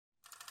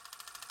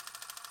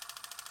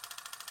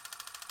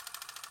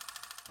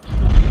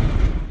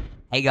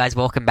Hey guys,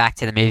 welcome back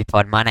to the Movie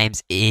Pod. My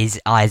name's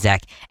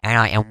Isaac, and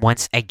I am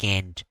once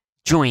again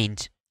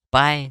joined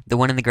by the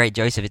one and the great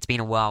Joseph. It's been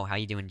a while. How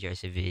you doing,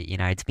 Joseph?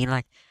 It's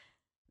been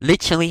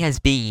literally has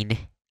been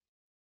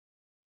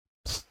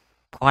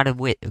quite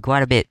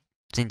a bit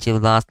since you were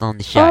last on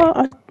the show.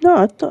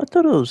 I thought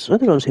it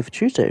was here for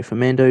Tuesday for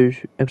Mando's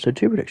episode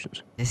 2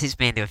 predictions. This is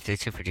Mando episode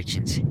 2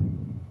 predictions.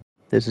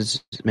 This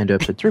is Mando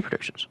episode 3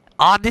 predictions.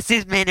 Oh, this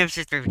is Mando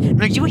episode 3.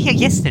 No, you were here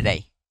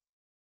yesterday.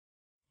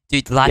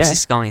 Dude, life's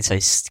just going so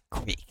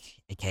quick,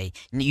 okay?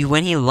 You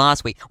went here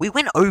last week. We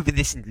went over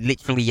this in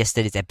literally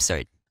yesterday's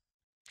episode.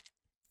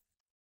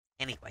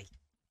 Anyway,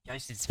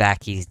 Joseph's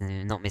back. He's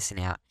not missing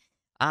out.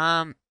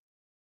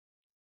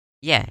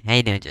 Yeah, how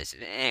you doing, Joseph?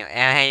 Anyway,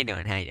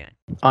 how you doing?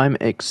 I'm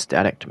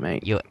ecstatic,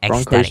 mate. You're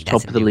Broncos ecstatic.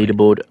 top of the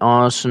leaderboard.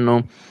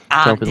 Arsenal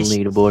top of the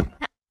leaderboard.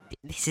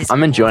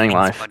 I'm enjoying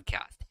life.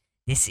 Podcast.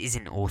 This is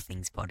an all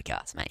things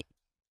podcast, mate.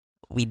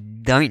 We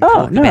don't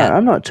talk about...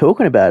 I'm not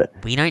talking about it.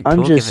 We don't talk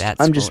about sport.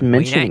 I'm just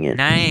mentioning it.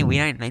 No, we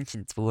don't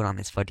mention sport on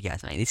this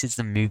podcast, mate. This is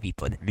the movie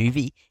pod.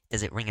 Movie?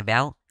 Does it ring a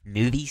bell?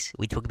 Movies?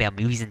 We talk about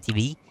movies and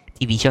TV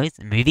shows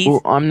and movies.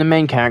 Well, I'm the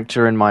main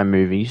character in my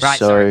movies, right,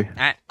 so... Sorry.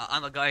 Alright,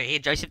 I'm gonna go here.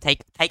 Joseph,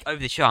 take over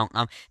the show.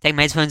 Take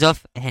my headphones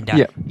off, and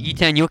you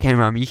turn your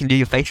camera on. You can do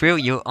your face reel.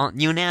 You're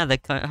now the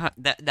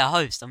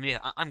host.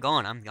 I'm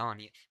gone.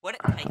 What?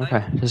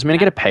 Okay. Does it mean I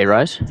get a pay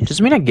rise?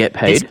 Does it mean I get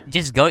paid?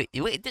 Just go.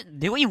 Do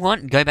what you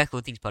want. Go back to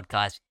All Things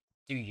Podcast.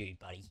 Do you,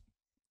 buddy?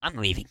 I'm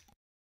leaving.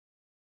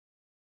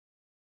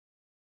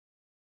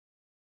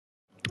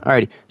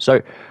 Alrighty,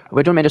 so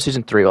we're doing Mando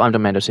Season 3, well, I'm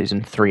doing Mando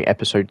Season 3,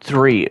 Episode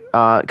 3,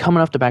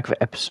 coming off the back of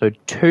Episode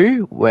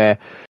 2, where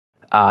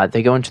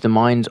they go into the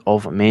mines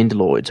of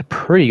Mandalore. It's a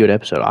pretty good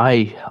episode.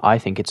 I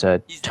think it's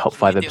a top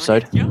 5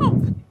 episode.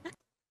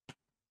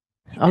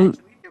 Oh,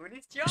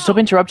 stop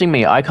interrupting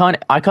me. I can't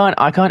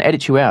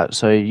edit you out,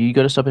 so you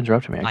gotta stop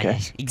interrupting me, okay?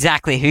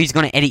 Exactly, who's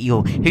gonna edit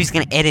you? Who's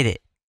gonna edit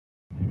it?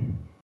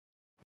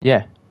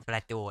 Yeah. But I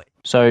thought.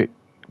 So,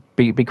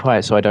 be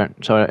quiet so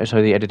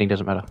the editing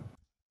doesn't matter.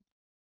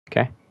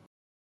 Okay.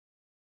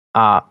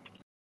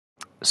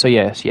 So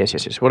yes.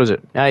 What is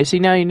it? You see,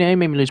 now you made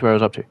me lose where I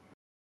was up to.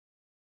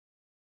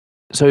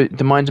 So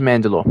the mines of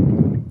Mandalore.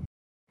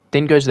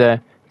 Then goes there.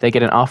 They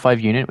get an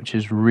R5 unit, which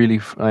is really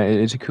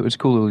it's a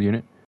cool little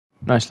unit.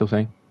 Nice little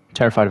thing.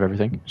 Terrified of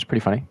everything. It's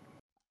pretty funny.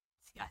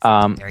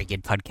 Very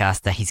good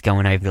podcast that he's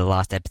going over the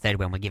last episode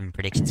when we're giving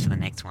predictions for the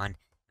next one.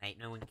 Mate,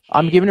 no one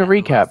I'm giving a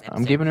recap.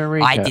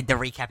 I did the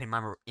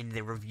recap in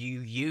the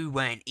review. You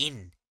weren't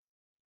in.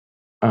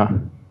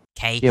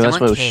 Okay, yeah,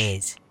 someone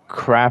cares.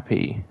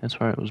 Crappy. That's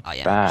why it was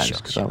bad,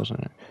 because I wasn't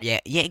in Yeah,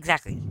 it.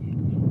 exactly.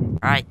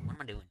 Alright, what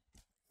am I doing?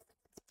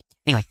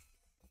 Anyway.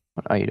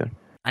 What are you doing?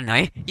 I know.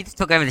 You just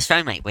took over the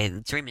show, mate.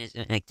 We're 2 minutes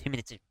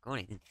of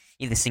recording.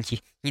 You just think you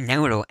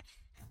know it all.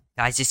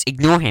 Guys, just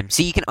ignore him.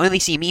 See, you can only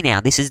see me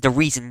now. This is the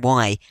reason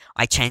why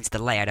I changed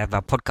the layout of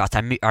our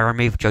podcast. I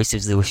removed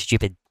Joseph's little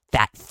stupid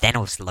fat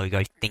Thanos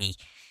logo thingy.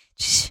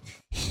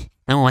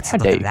 No one wants to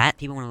look at that.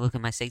 People want to look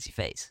at my sexy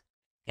face.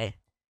 Okay.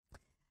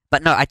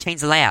 But no, I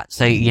changed the layout.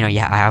 So, I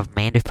have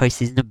Mando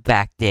posters in the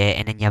back there,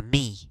 and then you have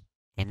me.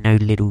 And no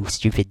little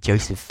stupid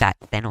Joseph fat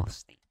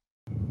Thanos thing.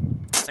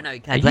 But no,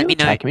 guys, let me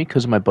know. Are you attacking me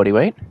because of my body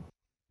weight?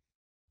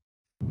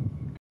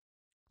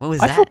 What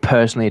was that? I feel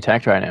personally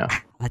attacked right now.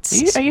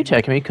 Are you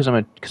attacking me because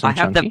I'm chunky?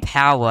 I have the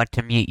power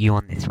to mute you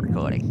on this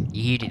recording.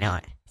 You do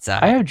not. So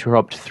I have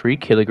dropped 3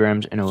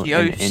 kilograms in a...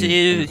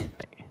 Joseph!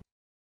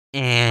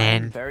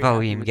 And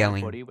volume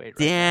going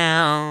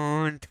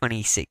down,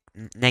 26,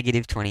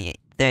 negative 28,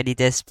 30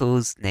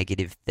 decibels,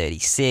 negative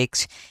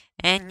 36,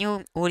 and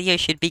your audio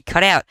should be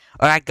cut out.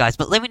 Alright guys,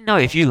 but let me know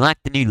if you like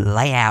the new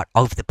layout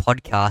of the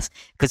podcast,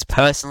 because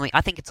personally,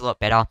 I think it's a lot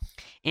better.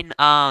 In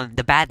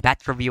the Bad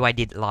Batch review I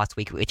did last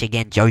week, which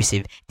again,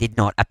 Joseph did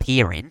not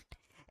appear in,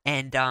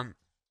 and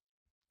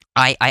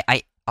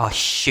oh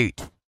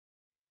shoot.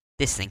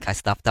 This thing I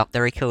stuffed up the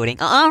recording.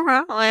 No,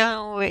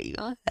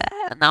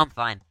 I'm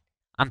fine.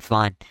 I'm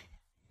fine.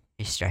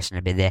 Just stressing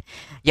a bit there.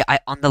 Yeah,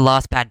 on the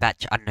last Bad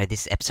Batch, I don't know,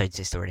 this episode's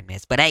just already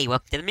missed. But hey,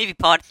 welcome to the Movie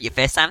Pod. For your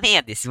first time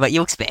here, this is what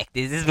you expect.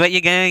 This is what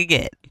you're gonna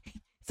get.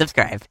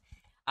 Subscribe.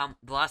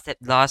 The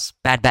last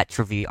Bad Batch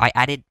review, I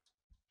added...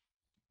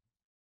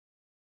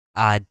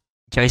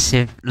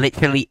 Joseph,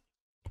 literally...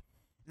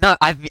 No,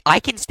 I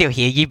can still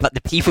hear you, but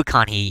the people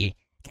can't hear you.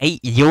 Okay,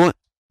 your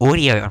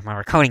audio on my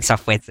recording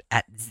software is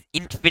at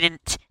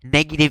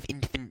negative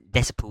infinite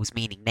decibels,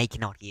 meaning they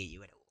cannot hear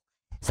you at all.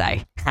 So,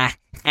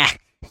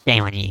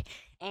 shame on you.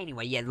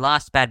 Anyway, yeah,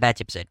 last Bad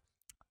Batch episode.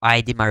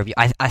 I did my review.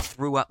 I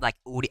threw up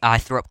I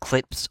threw up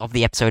clips of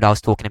the episode I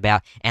was talking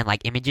about and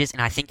images, and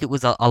I think it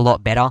was a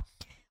lot better.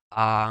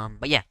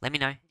 But yeah, let me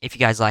know if you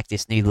guys like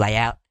this new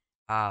layout.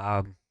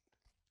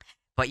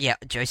 But yeah,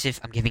 Joseph,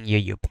 I'm giving you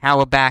your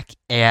power back.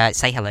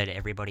 Say hello to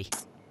everybody.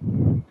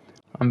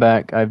 I'm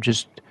back. I've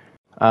just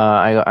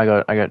I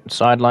got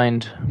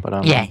sidelined, but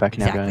I'm back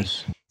now,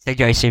 guys. So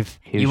Joseph,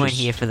 you weren't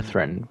here for the...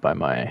 threatened by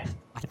my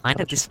I kind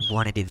of just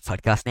want to do the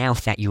podcast now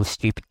without your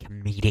stupid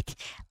comedic,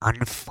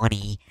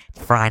 unfunny,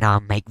 trying to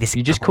make this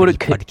You just called it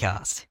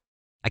podcast.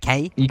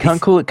 Okay? You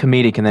can't call it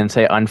comedic and then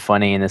say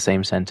unfunny in the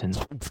same sentence.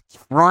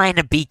 Trying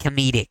to be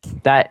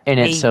comedic. That in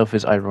itself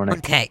is ironic.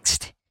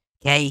 Context.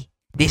 Okay?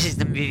 This is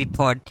the movie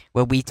pod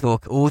where we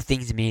talk all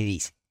things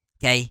movies.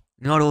 Okay?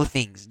 Not all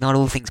things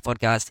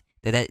podcast.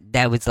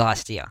 That was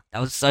last year.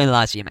 That was so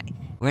last year, mate.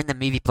 We're in the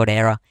movie pod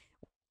era.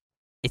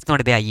 It's not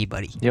about you,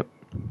 buddy. Yep.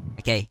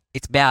 Okay?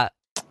 It's about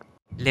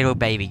little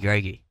baby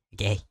Grogu.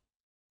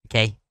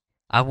 Okay?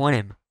 I want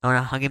him. I want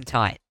to hug him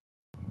tight.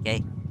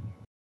 Okay?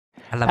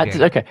 I love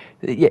Grogu. Okay.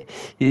 Yeah.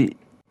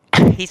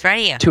 He's right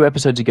here. 2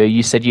 episodes ago,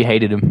 you said you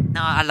hated him.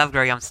 No, I love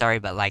Grogu. I'm sorry,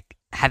 but like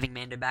having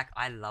Mando back,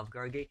 I love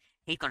Grogu.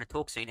 He's gonna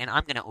talk soon, and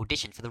I'm gonna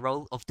audition for the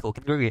role of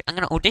talking Grogu. I'm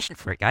gonna audition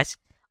for it, guys.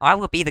 I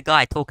will be the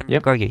guy talking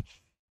Grogu.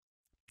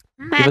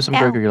 Mando, give us some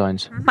Grogu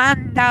lines.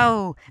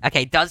 Mando.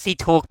 Okay, does he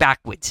talk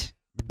backwards?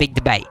 The big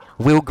debate.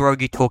 Will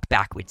Grogu talk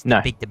backwards? No.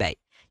 The big debate.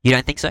 You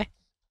don't think so?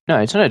 No,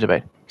 it's not a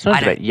debate. It's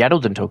not a debate.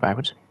 Yaddle didn't talk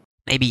backwards.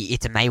 Maybe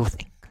it's a male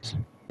thing.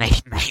 Maybe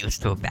males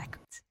talk backwards.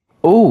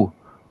 Oh,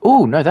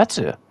 no, that's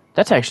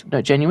actually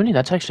no, genuinely,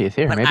 that's actually a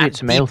theory. But maybe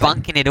it's a male thing.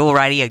 Debunking it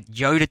already.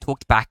 Yoda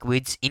talked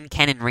backwards in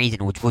canon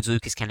reason, which was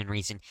Lucas canon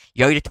reason.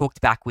 Yoda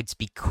talked backwards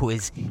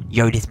because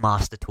Yoda's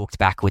master talked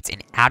backwards,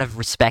 and out of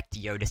respect,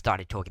 Yoda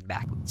started talking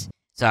backwards.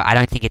 So I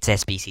don't think it's their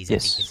species. I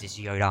think it's just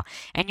Yoda.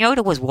 And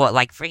Yoda was what,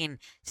 like freaking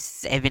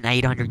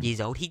 700-800 years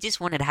old. He just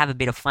wanted to have a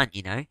bit of fun,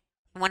 you know.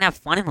 He wanted to have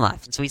fun in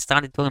life, and so he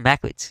started talking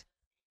backwards.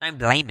 Don't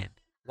blame him.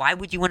 Why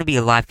would you want to be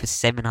alive for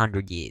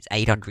 700 years,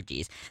 800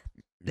 years?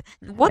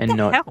 What and the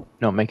not, hell?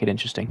 Not make it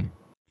interesting.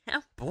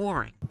 How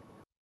boring.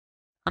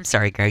 I'm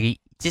sorry, Grogu.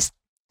 Just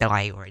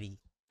die already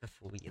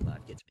before your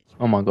life gets mentioned.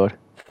 Oh my god.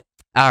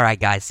 Alright,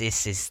 guys,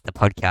 this is the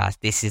podcast.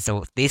 This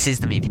is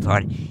the movie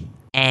pod.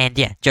 And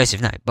yeah,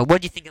 Joseph, no. But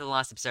what do you think of the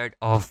last episode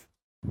of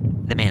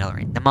The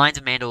Mandalorian? The Minds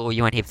of Mandalore,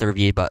 you weren't here for the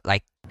review, but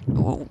like,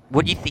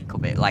 what do you think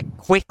of it? Like,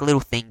 quick little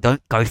thing.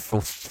 Don't go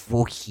for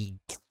 40,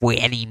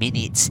 20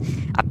 minutes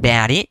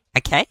about it,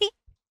 okay?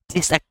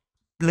 Just a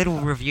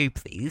little review,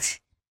 please.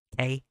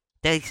 Okay,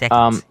 30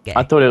 seconds.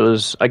 I thought it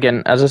was,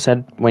 again, as I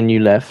said when you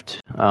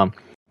left,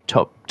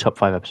 top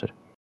 5 episode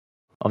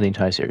of the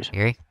entire series.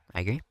 I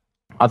agree.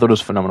 I thought it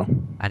was phenomenal.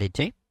 I did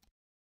too.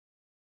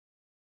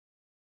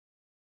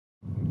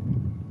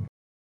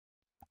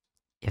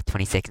 You have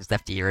 20 seconds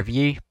left of your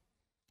review.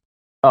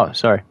 Oh,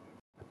 sorry.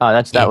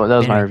 That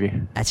was my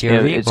review. That's your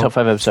review? It's top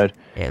 5 episode.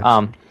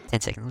 Yeah, 10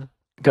 seconds.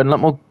 Got a lot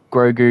more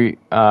Grogu,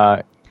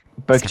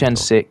 Bo-Katan's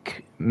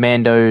sick,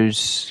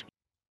 Mando's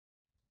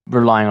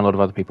relying on a lot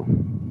of other people.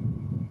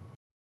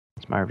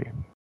 That's my review.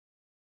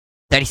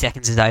 30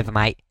 seconds is over,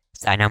 mate.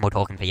 So no more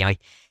talking for you.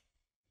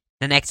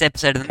 The next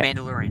episode of The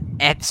Mandalorian.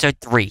 Episode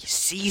 3.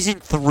 Season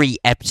 3,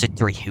 Episode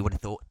 3. Who would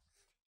have thought?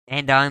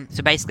 And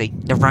so basically,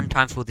 the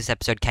runtime for this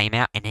episode came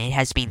out, and it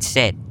has been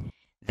said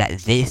that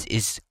this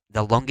is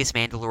the longest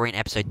Mandalorian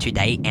episode to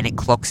date, and it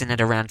clocks in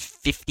at around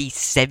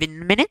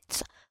 57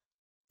 minutes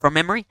from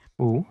memory.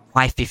 Ooh.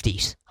 High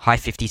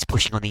 50s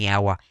pushing on the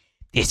hour.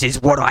 This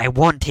is what I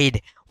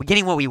wanted. We're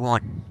getting what we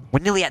want. We're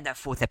nearly at that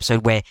 4th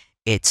episode where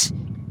it's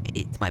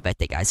my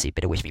birthday, guys, so you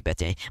better wish me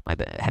birthday.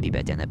 Happy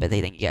birthday on that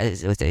birthday. Thank you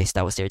guys. It was the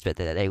Star Wars series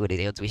birthday that day. What are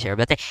the odds we share a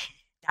birthday?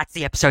 That's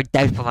the episode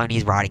Dave Filoni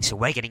is writing, so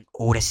we're getting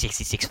Order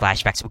 66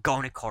 flashbacks. We're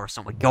going to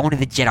Coruscant. We're going to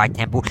the Jedi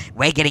Temple.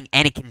 We're getting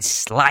Anakin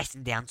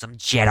slicing down some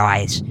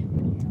Jedis.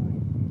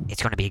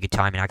 It's going to be a good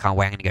time, and I can't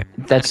wait. I'm going to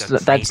go.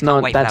 That's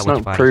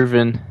not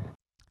proven.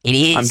 It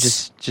is. I'm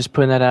just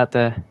putting that out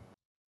there.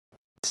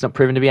 It's not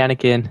proven to be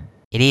Anakin.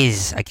 It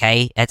is,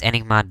 okay? That's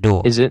Anakin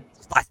Mandalore. Is it?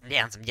 Slicing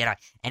down some Jedi.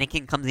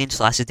 Anakin comes in,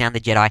 slices down the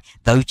Jedi.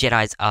 Those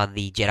Jedis are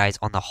the Jedis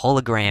on the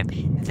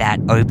hologram that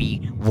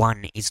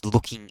Obi-Wan is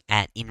looking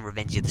at in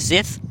Revenge of the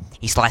Sith.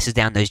 He slices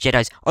down those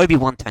Jedis.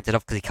 Obi-Wan turns it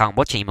off because he can't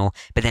watch anymore.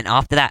 But then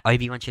after that,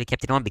 Obi-Wan should have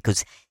kept it on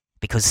because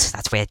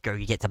that's where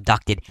Grogu gets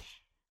abducted.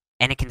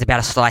 Anakin's about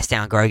to slice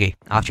down Grogu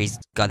after he's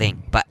got the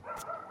thing. But...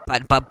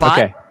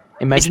 Okay.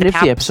 Imagine if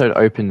the episode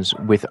opens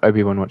with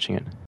Obi-Wan watching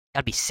it.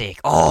 That'd be sick.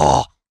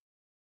 Oh!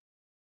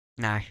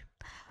 No.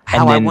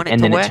 And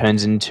then it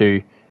turns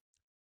into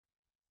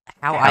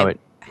how it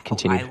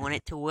continued. How I want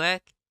it to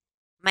work?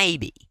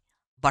 Maybe.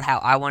 But how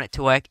I want it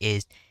to work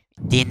is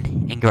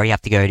Din and Grogu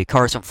have to go to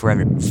Coruscant for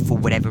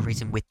whatever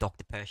reason with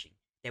Dr. Pershing.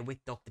 They're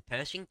with Dr.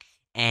 Pershing,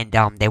 and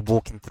they're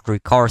walking through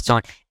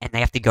Coruscant, and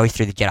they have to go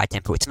through the Jedi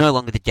Temple. It's no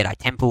longer the Jedi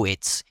Temple,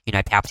 it's,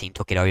 Palpatine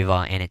took it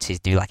over, and it's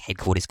his new,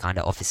 headquarters kind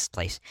of office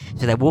place.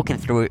 So they're walking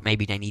through it,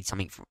 maybe they need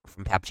something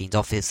from Palpatine's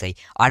office, I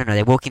don't know,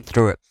 they're walking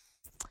through it.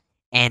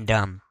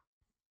 And,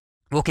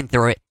 walking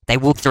through it, they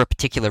walk through a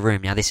particular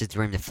room. Now, this is the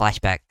room the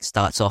flashback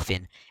starts off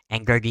in,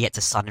 and Grogu gets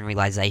a sudden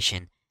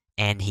realization,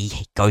 and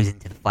he goes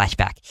into the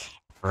flashback.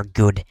 For a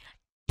good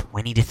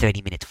 20 to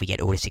 30 minutes, we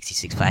get Order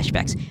 66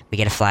 flashbacks. We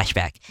get a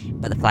flashback,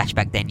 but the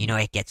flashback then,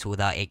 it gets all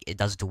that, it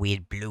does the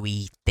weird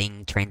bluey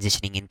thing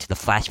transitioning into the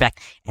flashback,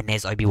 and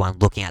there's Obi-Wan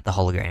looking at the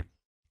hologram.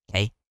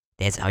 Okay?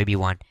 There's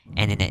Obi-Wan,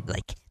 and then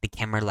the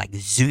camera,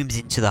 zooms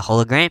into the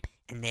hologram,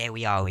 And there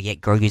we are. We get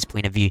Grogu's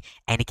point of view.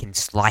 Anakin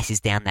slices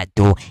down that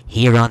door.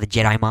 Here are the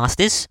Jedi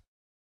Masters.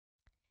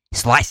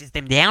 Slices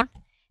them down.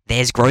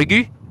 There's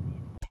Grogu.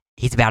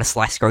 He's about to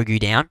slice Grogu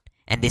down.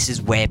 And this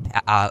is where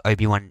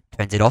Obi-Wan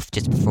turns it off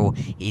just before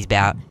he's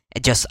about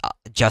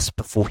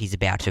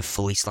to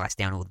fully slice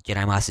down all the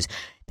Jedi Masters.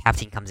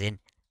 Palpatine comes in.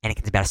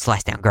 Anakin's about to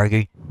slice down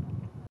Grogu.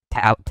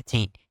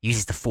 Palpatine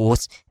uses the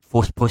Force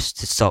push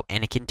to stop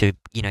Anakin to,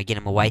 get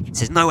him away.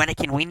 Says, "No,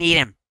 Anakin, we need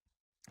him."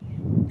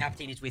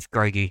 Palpatine is with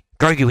Grogu.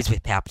 Grogu is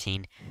with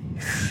Palpatine.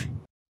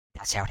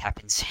 That's how it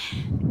happens.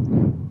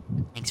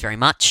 Thanks very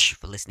much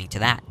for listening to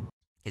that,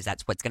 because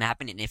that's what's going to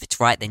happen. And if it's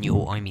right, then you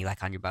all owe me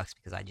like $100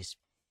 because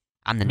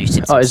I'm the new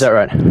Simpsons. Oh, is that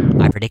right?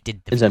 I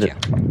predicted the future.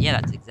 Yeah,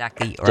 that's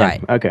exactly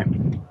right. Okay.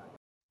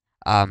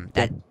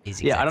 That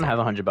is exactly. Yeah, I don't have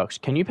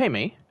 $100. Can you pay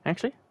me,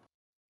 actually?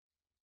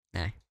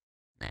 No,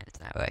 that's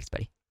not how it works,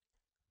 buddy.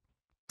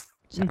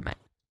 Sorry, mate.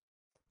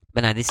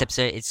 But no, this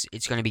episode,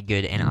 it's going to be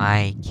good, and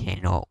I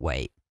cannot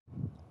wait.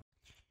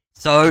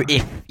 So,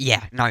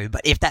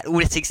 if that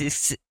Order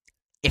 66,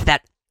 if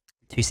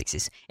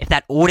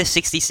that Order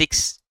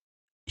 66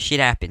 shit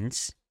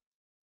happens,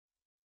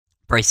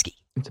 broski.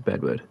 It's a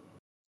bad word.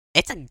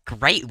 It's a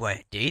great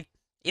word, dude.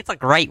 It's a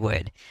great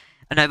word.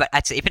 No, but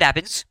actually, if it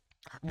happens,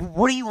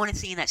 what do you want to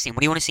see in that scene? What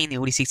do you want to see in the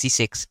Order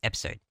 66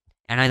 episode?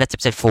 I know that's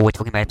episode 4, we're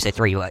talking about episode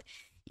 3, but,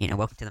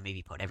 welcome to the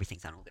movie pod.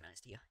 Everything's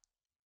unorganized here.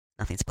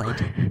 Nothing's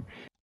planned.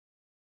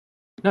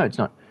 No, it's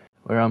not.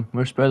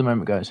 We're spur of the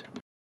moment, guys.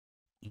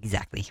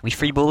 Exactly. We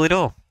freeball it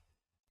all.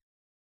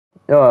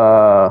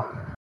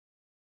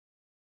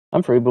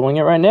 I'm freeballing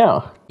it right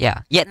now.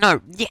 Yeah,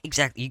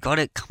 exactly. You got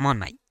it. Come on,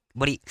 mate.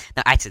 What do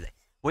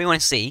you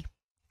want to see?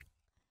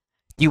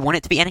 Do you want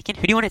it to be Anakin?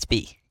 Who do you want it to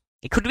be?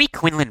 It could be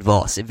Quinlan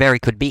Vos. It very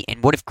could be.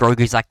 And what if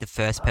Grogu's like the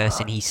first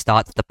person he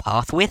starts the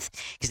path with?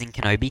 Because in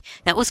Kenobi,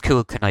 that was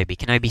cool.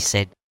 Kenobi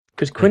said.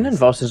 Because Quinlan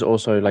Vos is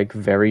also like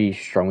very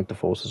strong with the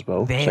Force as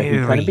well. Very. So he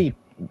kind of be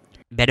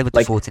better with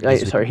the Force.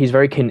 He's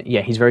very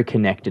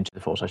connected to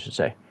the Force, I should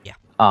say. Yeah.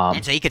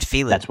 And so he could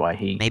feel it. That's why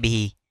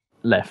he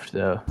left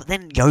the. But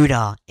then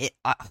Yoda.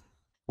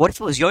 What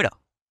if it was Yoda?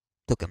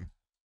 Took him.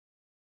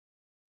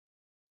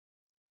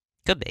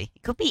 Could be.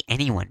 It could be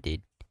anyone,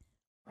 dude.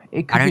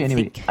 It could be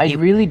anyone. I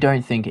really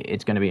don't think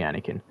it's going to be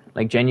Anakin.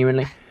 Like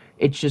genuinely,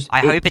 it's just.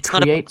 I hope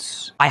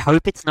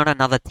it's not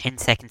another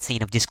 10-second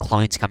scene of just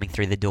clones coming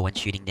through the door and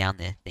shooting down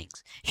their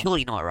things.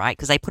 Surely not, right?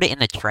 Because they put it in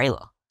the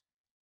trailer.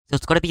 So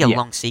it's got to be a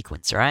long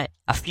sequence, right?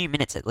 A few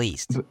minutes at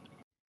least.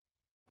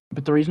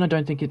 But the reason I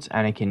don't think it's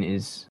Anakin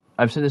is,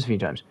 I've said this a few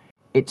times,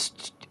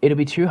 it'll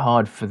be too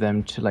hard for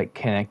them to like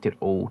connect it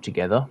all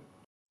together.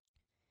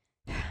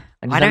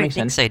 I don't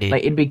think so, dude.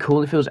 Like it'd be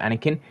cool if it was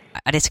Anakin.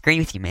 I disagree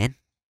with you, man.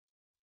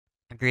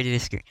 Agree to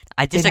disagree.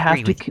 I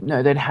disagree with you.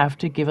 No, they'd have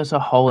to give us a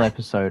whole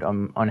episode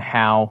on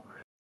how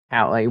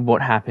like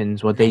what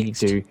happens, what they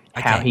do,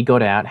 how he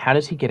got out. How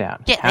does he get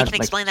out? Yeah, they can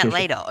explain that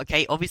later.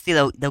 Okay, obviously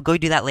they'll go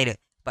do that later.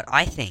 But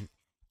I think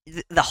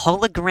the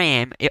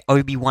hologram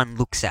Obi-Wan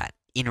looks at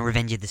in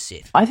Revenge of the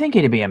Sith. I think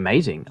it'd be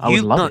amazing. I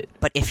would love it.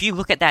 But if you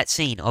look at that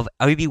scene of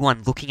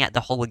Obi-Wan looking at the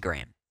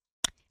hologram,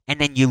 and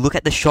then you look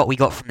at the shot we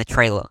got from the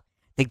trailer,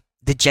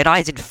 the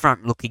Jedis in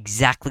front look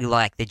exactly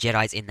like the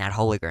Jedis in that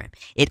hologram.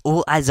 It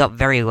all adds up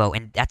very well,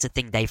 and that's a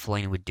thing Dave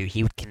Filoni would do.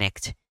 He would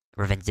connect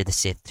Revenge of the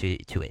Sith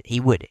to it. He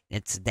would.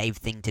 It's a Dave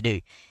thing to do.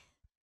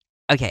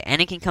 Okay,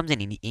 Anakin comes in,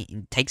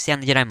 he takes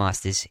down the Jedi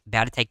Masters,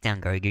 about to take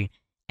down Grogu,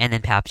 and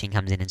then Palpatine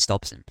comes in and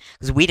stops him.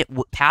 Because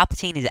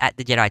Palpatine is at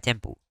the Jedi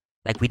Temple.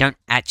 Like, we don't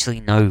actually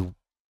know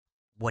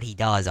what he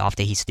does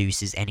after he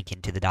seduces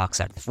Anakin to the dark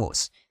side of the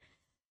Force.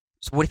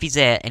 So what if he's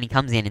there and he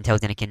comes in and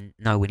tells Anakin,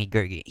 "No, we need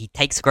Grogu." He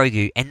takes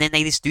Grogu, and then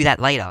they just do that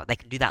later. They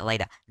can do that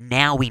later.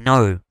 Now we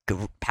know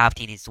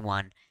Palpatine is the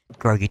one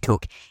Grogu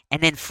took.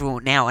 And then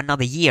for now,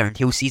 another year,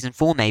 until season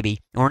 4 maybe,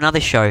 or another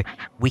show,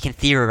 we can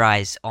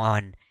theorize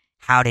on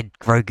how did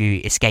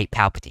Grogu escape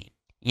Palpatine.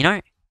 You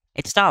know?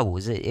 It's Star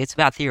Wars. It's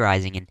about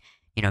theorizing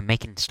and,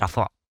 making stuff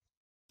up.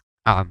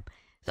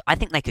 So I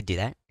think they could do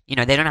that. They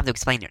don't have to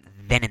explain it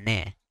then and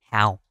there,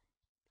 how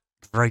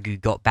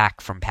Grogu got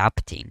back from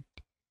Palpatine.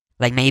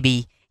 Like,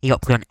 maybe he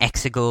got put on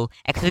Exegol.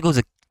 Exegol's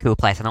a cool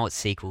place. I know it's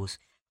sequels,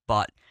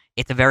 but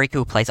it's a very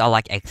cool place. I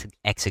like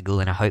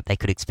Exegol, and I hope they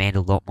could expand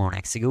a lot more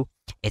on Exegol.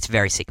 It's a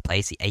very sick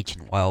place, the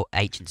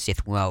ancient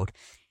Sith world.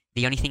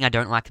 The only thing I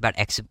don't like about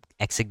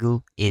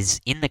Exegol is,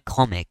 in the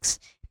comics,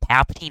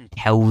 Palpatine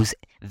tells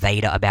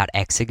Vader about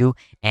Exegol,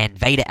 and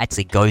Vader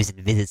actually goes and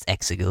visits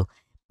Exegol,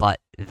 but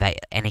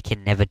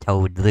Anakin never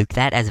told Luke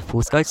that as a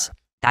Force Ghost.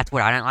 That's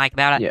what I don't like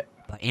about it. Yeah.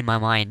 But in my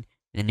mind,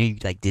 the new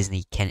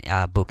Disney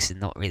books are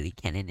not really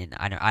canon, and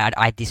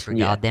I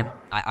disregard them.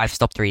 I've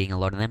stopped reading a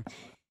lot of them.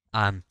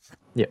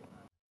 Yeah.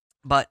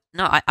 But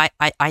no,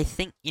 I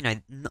think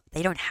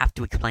they don't have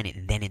to explain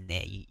it then and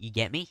there. You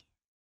get me?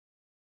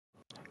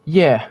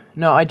 Yeah.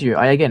 No, I do.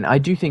 I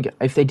do think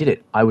if they did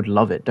it, I would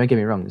love it. Don't get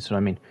me wrong. That's what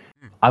I mean.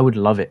 I would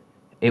love it.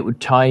 It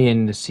would tie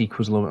in the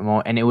sequels a little bit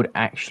more, and it would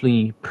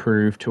actually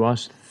prove to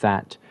us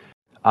that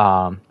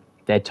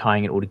they're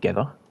tying it all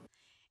together.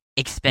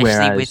 especially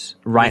Whereas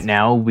right with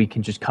now we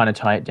can just kind of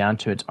tie it down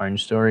to its own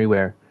story,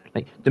 where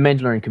like the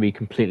Mandalorian could be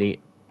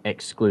completely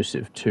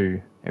exclusive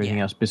to everything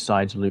yeah. else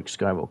besides Luke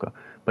Skywalker.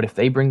 But if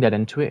they bring that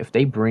into it, if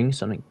they bring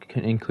something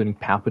including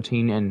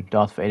Palpatine and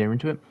Darth Vader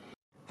into it,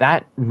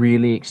 that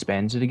really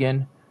expands it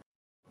again.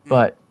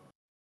 But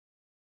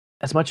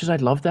as much as I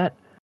love that,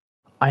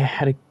 I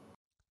had,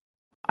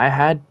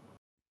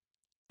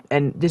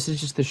 and this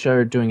is just the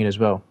show doing it as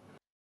well.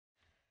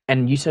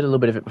 And you said a little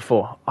bit of it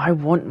before. I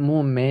want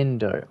more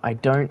Mando. I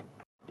don't.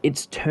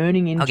 It's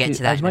turning into, I'll get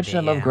to that as in a much as I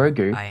bit. love Yeah,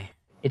 Grogu,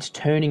 it's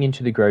turning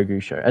into the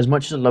Grogu show. As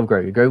much as I love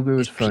Grogu, Grogu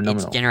was it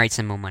phenomenal. generates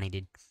some more money,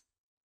 dude.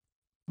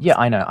 Yeah,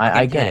 I know. I'll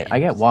I to get that it. in I a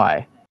get bit.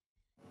 why.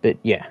 But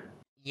yeah.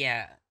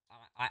 Yeah,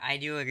 I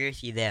do agree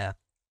with you there.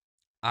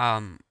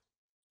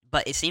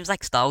 But it seems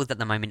like Star Wars at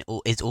the moment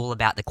is all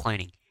about the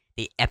cloning.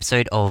 The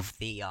episode of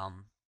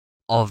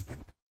of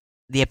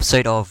the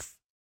episode of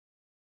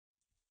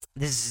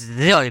the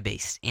Zillo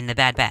Beast in the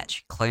Bad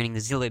Batch, cloning the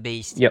Zillo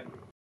Beast, Yep.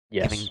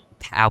 giving Yes.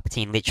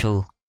 Palpatine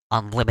literal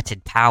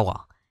unlimited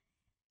power.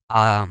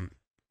 Cloning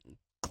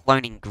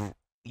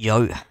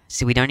Yoda.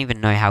 See, we don't even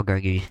know how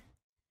Grogu.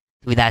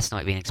 Well, that's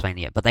not being explained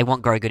yet. But they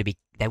want Grogu to be.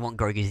 They want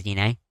Grogu's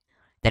DNA.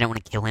 They don't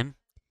want to kill him,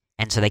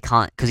 and so they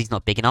can't because he's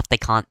not big enough. They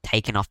can't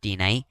take enough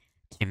DNA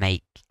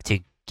to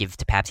give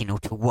to Palpatine or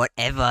to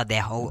whatever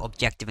their whole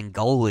objective and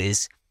goal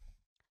is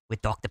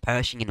with Doctor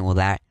Pershing and all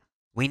that.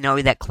 We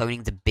know that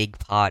cloning's a big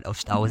part of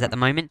Star Wars at the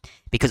moment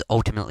because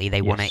ultimately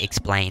they want to Yes.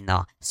 explain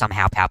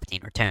somehow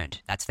Palpatine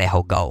returned. That's their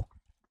whole goal.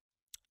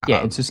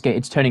 Yeah,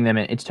 it's turning them.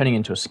 It's turning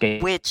into a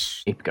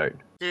Which, scapegoat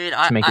dude,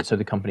 to make it so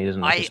the company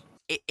doesn't look as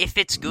if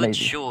it's good,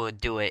 lazy. sure,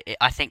 do it.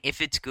 I think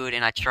if it's good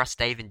and I trust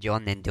Dave and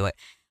John, then do it.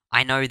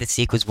 I know the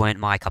sequels weren't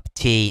my cup of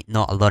tea,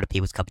 not a lot of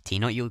people's cup of tea,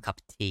 not your cup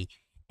of tea,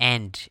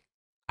 and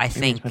I It's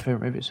think my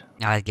favorite movies.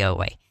 I'd go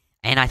away.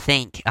 And I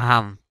think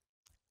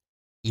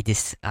you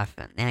just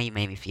now you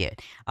made me forget.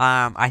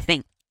 I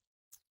think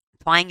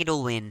tying it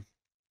all in.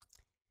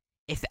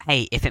 If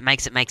it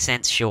makes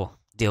sense, sure,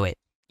 do it.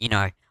 You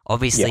know,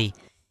 obviously,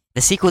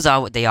 the sequels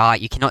are what they are.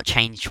 You cannot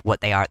change what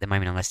they are at the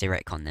moment unless they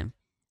retcon them.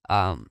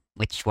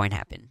 Which won't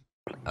happen.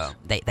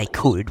 They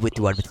could with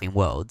the War Between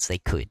Worlds, they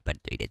could, but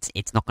dude,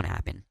 it's not going to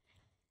happen.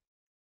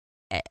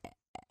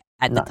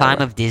 At the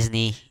time of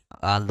Disney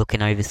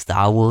looking over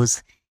Star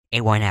Wars,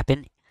 it won't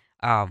happen.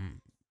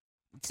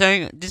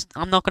 So just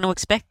I'm not going to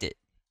expect it.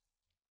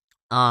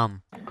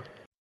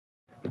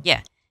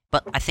 Yeah,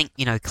 but I think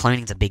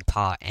cloning's a big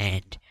part,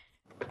 and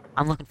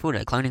I'm looking forward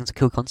to it. Cloning's a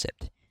cool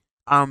concept.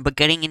 But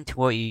getting into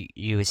what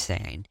you were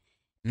saying,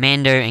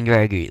 Mando and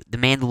Grogu, the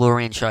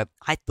Mandalorian show.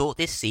 I thought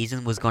this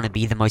season was going to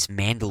be the most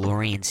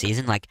Mandalorian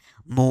season, like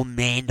more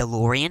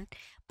Mandalorian.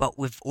 But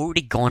we've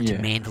already gone to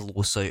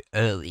Mandalore so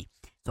early,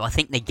 so I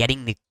think they're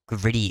getting the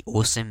gritty,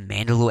 awesome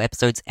Mandalore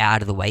episodes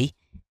out of the way.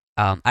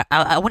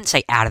 I wouldn't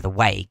say out of the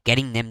way,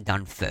 getting them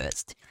done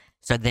first,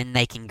 so then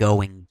they can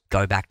go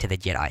back to the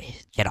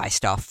Jedi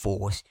stuff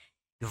for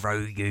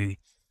Grogu.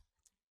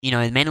 The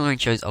Mandalorian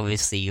show is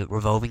obviously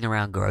revolving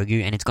around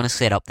Grogu, and it's going to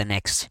set up the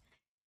next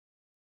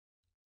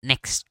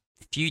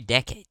few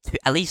decades,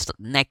 at least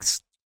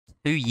next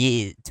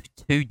 2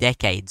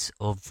 decades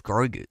of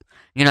Grogu.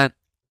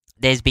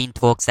 There's been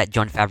talks that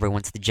Jon Favreau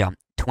wants to jump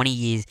 20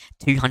 years,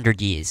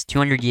 200 years,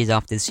 200 years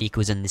after the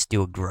sequels, and just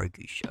do a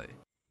Grogu show,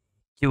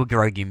 do a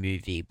Grogu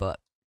movie. But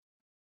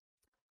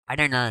I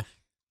don't know.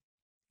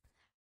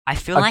 I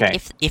feel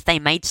like if they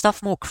made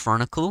stuff more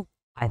chronicle,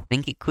 I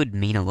think it could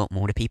mean a lot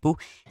more to people.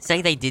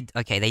 Say they did,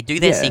 they do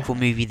their sequel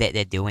movie that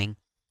they're doing.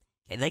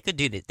 Okay, they could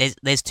do this.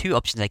 There's two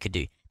options they could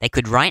do. They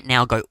could right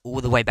now go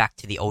all the way back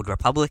to the Old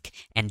Republic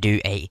and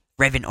do a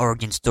Revan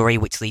origin story,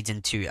 which leads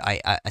into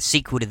a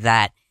sequel to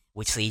that,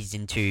 which leads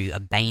into a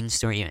Bane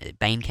story.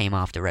 Bane came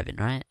after Revan,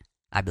 right?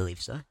 I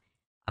believe so.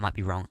 I might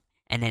be wrong.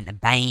 And then a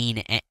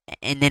Bane,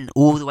 and then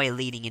all the way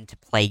leading into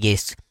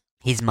Plagueis,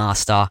 his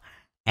master,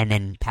 and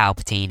then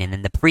Palpatine, and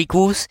then the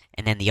prequels,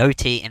 and then the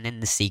OT, and then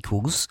the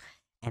sequels,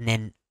 and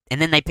then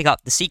they pick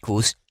up the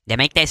sequels. They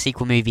make their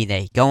sequel movie.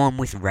 They go on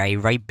with Rey.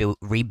 Rey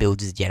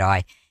rebuilds as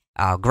Jedi.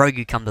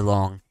 Grogu comes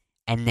along,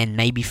 and then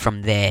maybe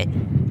from there,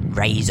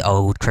 Rey's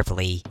old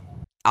Triple E.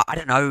 I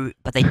don't know,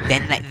 but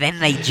then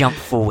they jump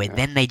forward.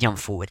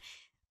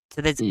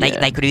 So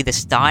they could either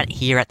start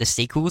here at the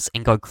sequels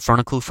and go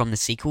chronicle from the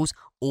sequels,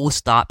 or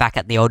start back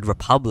at the Old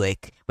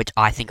Republic, which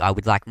I think I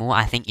would like more.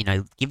 I think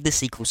give the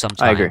sequels some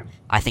time. I agree.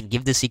 I think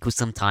give the sequels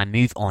some time.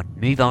 Move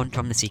on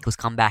from the sequels.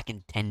 Come back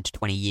in 10 to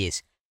 20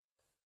 years.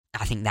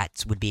 I think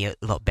that would be a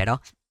lot better.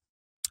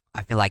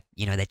 I feel like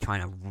they're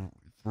trying to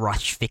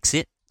rush fix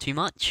it too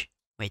much,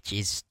 which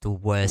is the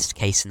worst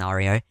case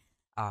scenario.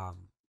 They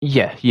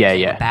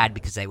were bad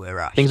because they were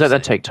rushed. Things like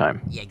that take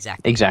time. Yeah,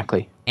 exactly.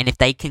 Exactly. And if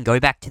they can go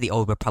back to the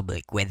Old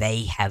Republic, where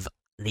they have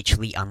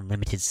literally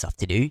unlimited stuff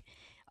to do,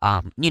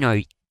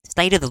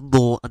 State of the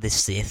Law of the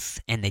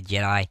Sith and the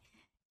Jedi,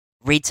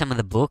 read some of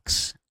the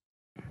books,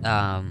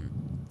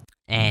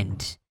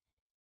 and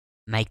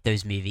make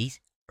those movies,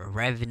 a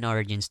Revan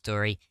origin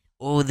story,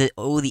 all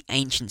the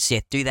ancient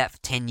Sith, do that for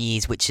 10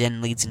 years, which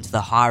then leads into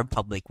the High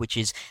Republic, which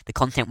is the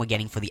content we're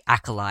getting for the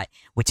Acolyte,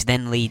 which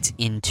then leads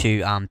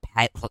into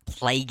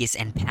Plagueis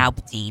and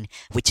Palpatine,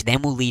 which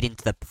then will lead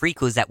into the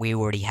prequels that we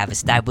already have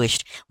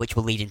established, which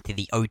will lead into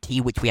the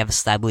OT, which we have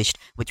established,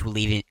 which will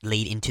lead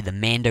into the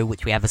Mando,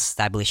 which we have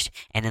established,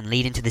 and then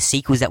lead into the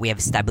sequels that we have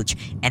established,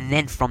 and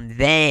then from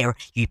there,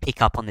 you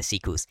pick up on the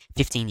sequels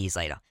 15 years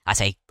later. I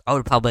say, Old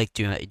Republic,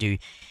 do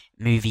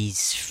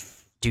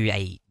movies, do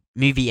a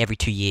movie every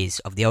 2 years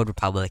of the Old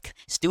Republic.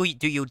 Still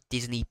do your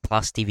Disney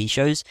Plus TV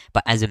shows,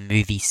 but as a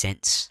movie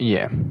sense.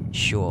 Yeah.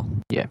 Sure.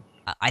 Yeah.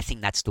 I think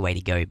that's the way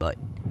to go, but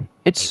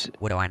It's... hey,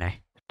 what do I know?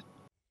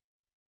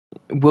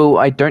 Well,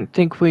 I don't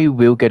think we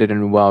will get it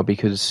in a while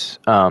because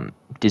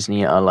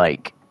Disney are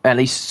like... At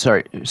least,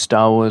 sorry,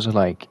 Star Wars are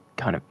like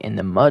kind of in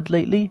the mud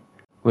lately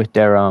with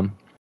their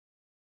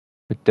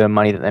with the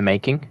money that they're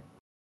making.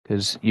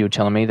 Because you were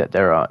telling me that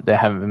they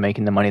haven't been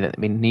making the money that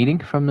they've been needing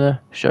from the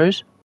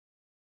shows.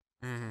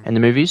 And the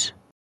movies.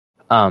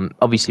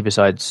 Obviously,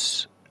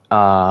 besides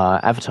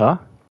Avatar,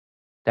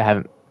 they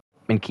haven't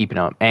been keeping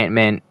up.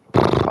 Ant-Man,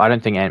 I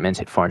don't think Ant-Man's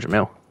hit 400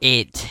 mil.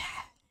 I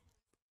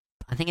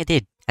think it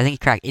did. I think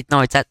it cracked.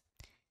 It's at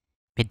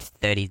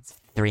mid-30s,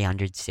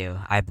 300 still,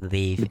 I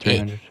believe.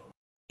 Mid-300.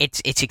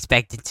 It's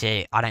expected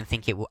to. I don't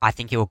think it will. I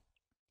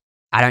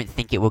don't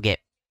think it will get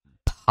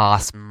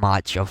past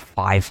much of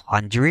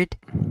 500.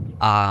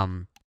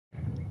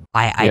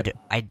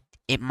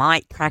 It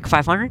might crack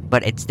 500,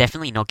 but it's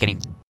definitely not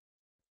getting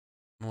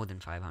more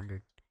than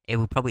 500. It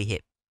will probably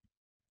hit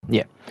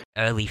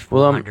early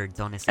 400s,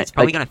 honestly. It's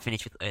probably going to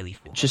finish with early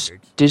 400s. Just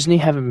Disney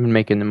haven't been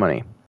making the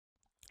money.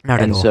 Not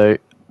at all. And so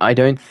I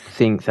don't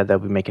think that they'll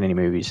be making any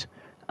movies.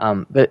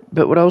 But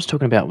what I was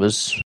talking about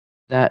was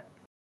that...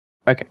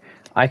 Okay,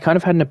 I kind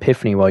of had an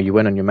epiphany while you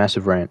went on your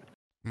massive rant.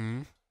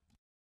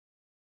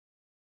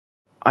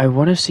 I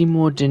want to see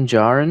more Din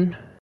Djarin,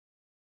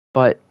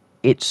 but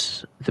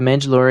it's... The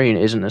Mandalorian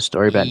isn't a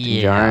story about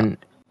Din Djarin.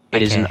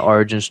 It is an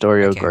origin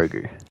story of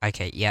Grogu.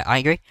 Okay, yeah, I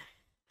agree.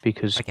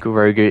 Because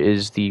Grogu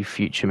is the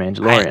future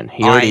Mandalorian.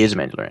 He already is a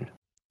Mandalorian.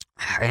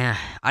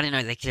 I don't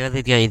know, they could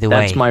either go either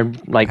That's way.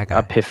 That's my,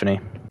 epiphany.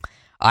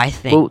 I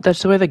think... Well,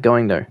 that's the way they're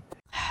going, though.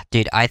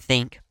 Dude, I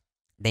think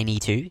they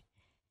need to.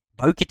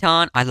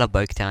 Bo-Katan, I love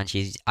Bo-Katan.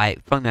 She's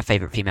probably my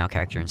favorite female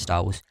character in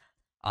Star Wars.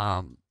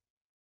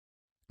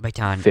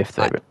 Bo-Katan... Fifth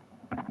favorite.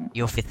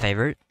 Your fifth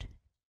favorite?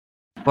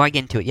 Before I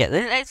get into it,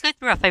 let's go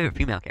through our favorite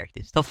female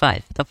characters. Top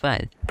 5.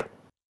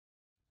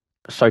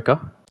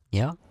 Ahsoka.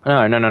 Yeah.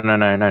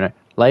 No.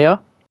 Leia.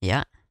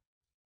 Yeah.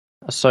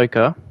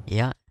 Ahsoka.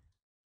 Yeah.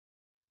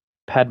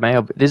 Padme.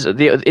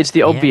 It's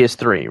the obvious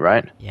three,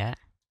 right? Yeah.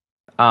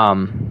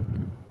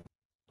 I'm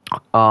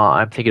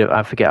thinking of...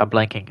 I forget. I'm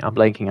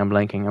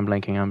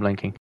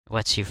blanking.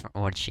 What's she?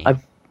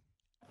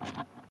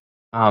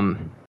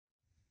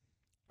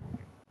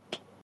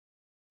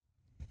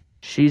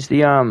 She's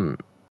the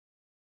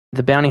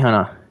bounty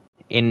hunter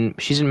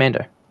she's in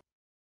Mando.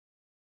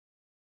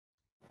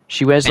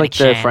 She wears Fennec like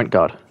the Shand. front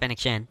guard. Fennec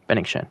Shand.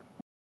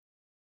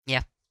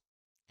 Yeah.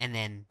 And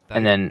then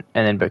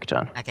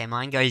Bo-Katan. Okay,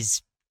 mine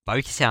goes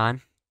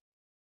Bo-Katan,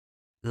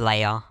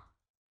 Leia,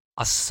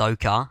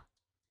 Ahsoka,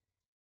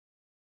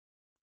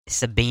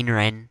 Sabine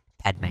Wren,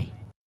 Padme.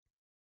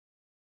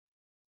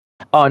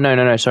 Oh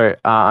no, sorry.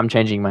 I'm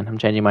changing mine. I'm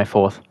changing my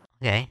fourth.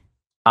 Okay.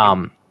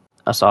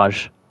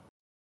 Asajj.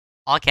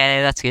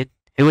 Okay, that's good.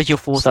 Who was your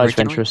fourth Asajj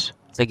originally? Ventress.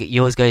 So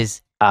yours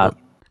goes...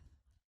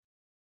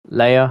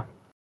 Leia.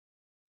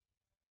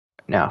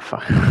 No,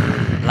 fuck.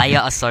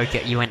 Leia,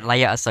 Ahsoka. You went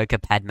Leia,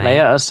 Ahsoka, Padme.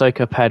 Leia,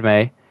 Ahsoka,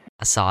 Padme.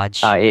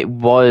 Asajj. It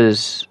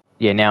was...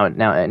 Yeah, now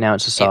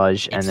it's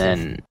Asajj, and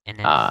then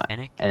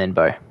Fennec? and then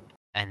Bo.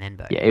 And then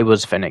Bo. Yeah, it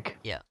was Fennec.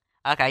 Yeah.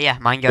 Okay, yeah,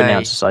 mine goes... But now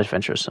it's Asajj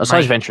Ventress.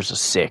 Asajj Ventress is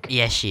sick.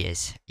 Yeah, she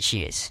is.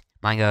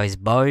 Mine goes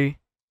Bo,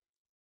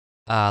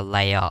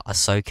 Leia,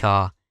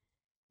 Ahsoka,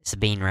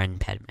 Sabine Wren,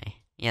 Padme.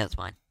 Yeah, that's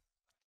mine.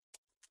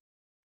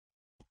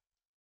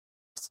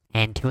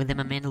 And 2 of them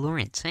are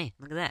Mandalorians. Hey,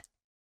 look at that.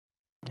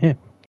 Yeah.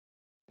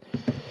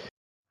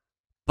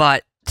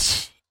 But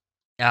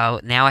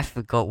now I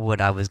forgot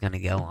what I was going to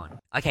go on.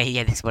 Okay,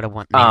 yeah, this is what I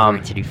want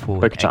Mandalorian to do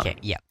forward. Bo-Katan. Okay,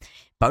 yeah.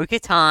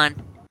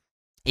 Bo-Katan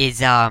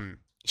is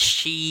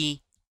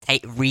she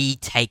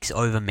retakes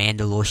over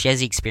Mandalore. She has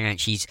the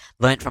experience. She's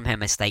learned from her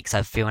mistakes.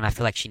 I feel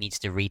like she needs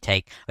to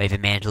retake over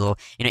Mandalore.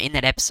 You know, in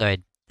that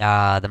episode,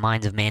 The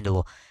Mines of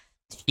Mandalore,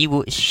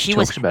 she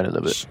talks about it a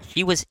little bit.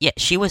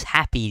 She was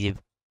happy to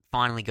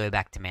finally go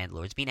back to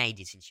Mandalore. It's been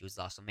ages since she was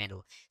last on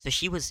Mandalore. So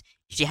she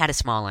had a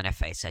smile on her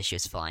face as she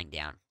was flying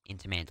down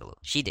into Mandalore.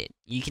 She did.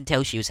 You can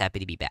tell she was happy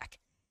to be back.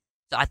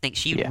 So I think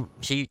she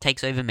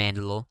takes over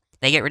Mandalore.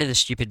 They get rid of the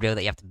stupid rule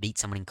that you have to beat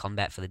someone in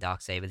combat for the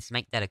Darksaber. Just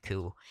make that a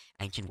cool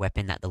ancient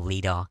weapon that the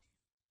leader...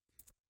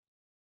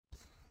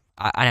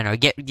 I don't know.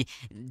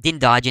 Din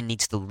Djarin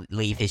needs to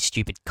leave his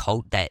stupid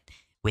cult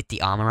with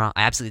the armorer.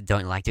 I absolutely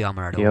don't like the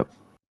armorer at all. Yep.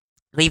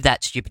 Leave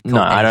that stupid cult No,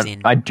 that I he's don't.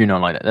 in. I do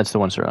not like that. That's the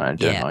one story I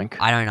don't like.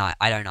 I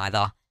don't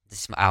either.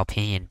 This is our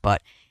opinion.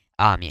 But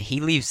he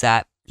leaves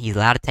that. He's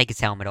allowed to take his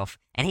helmet off.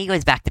 and he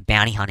goes back to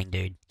bounty hunting,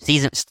 dude.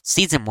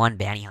 Season 1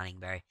 bounty hunting,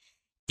 bro.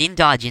 Din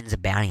Djarin's a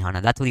bounty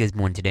hunter. That's what he was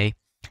born to do.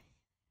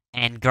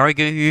 And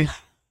Grogu,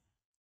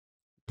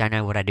 don't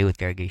know what I do with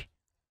Grogu.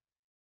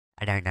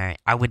 I don't know.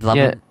 I would love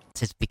him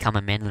to become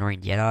a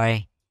Mandalorian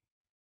Jedi.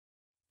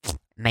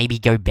 Maybe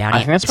go bounty. I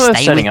think that's what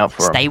they're setting up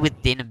for him. Stay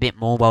with Din a bit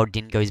more while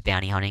Din goes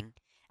bounty hunting.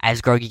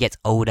 As Grogu gets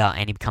older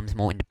and he becomes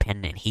more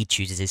independent, he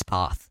chooses his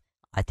path.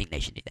 I think they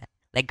should do that.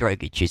 Let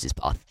Grogu choose his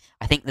path.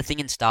 I think the thing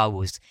in Star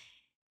Wars,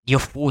 you're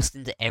forced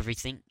into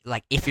everything.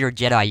 Like, if you're a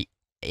Jedi,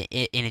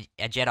 in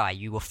a Jedi,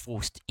 you were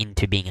forced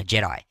into being a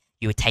Jedi.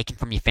 You were taken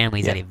from your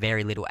families at a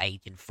very little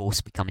age and forced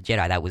to become a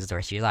Jedi. That was the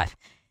rest of your life.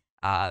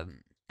 A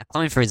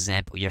clone, for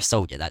example, you're a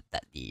soldier. That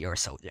you're a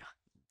soldier.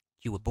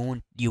 You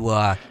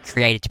were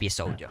created to be a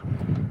soldier.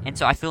 And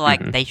so I feel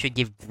like they should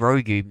give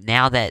Grogu,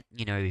 now that,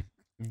 the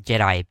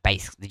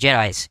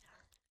Jedis,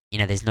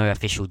 there's no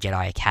official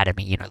Jedi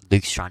Academy.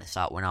 Luke's trying to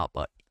start one up,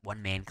 but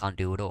one man can't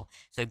do it all.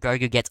 So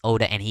Grogu gets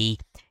older and he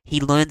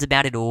learns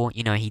about it all.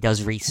 He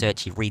does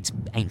research, he reads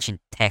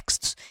ancient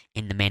texts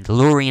in the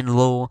Mandalorian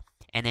lore,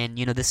 and then,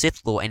 the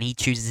Sith lore, and he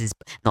chooses his,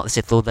 not the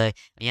Sith lore, the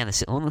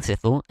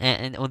Sith lore,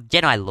 or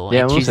Jedi lore,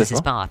 and chooses his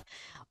path.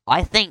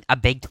 I think a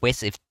big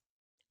twist, if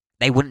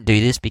they wouldn't do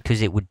this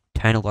because it would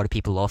turn a lot of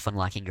people off on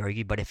liking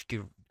Grogu, but if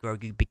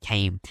Grogu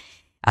became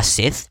a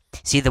Sith,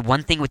 see, the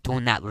one thing with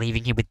doing that,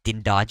 leaving him with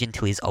Din Djarin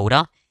until he's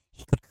older,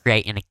 he could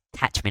create an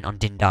attachment on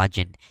Din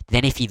Djarin.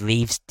 Then if he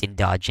leaves Din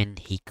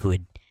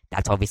Djarin,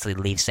 that obviously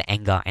leads to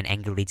anger, and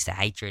anger leads to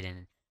hatred,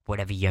 and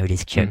whatever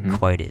Yoda's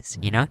quote is,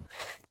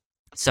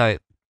 So,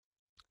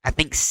 I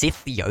think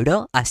Sith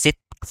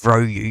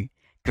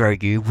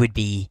Grogu would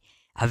be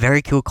a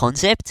very cool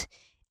concept.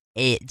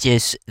 They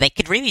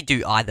could really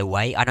do either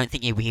way. I don't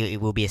think it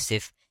will be a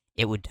Sith.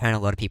 It would turn a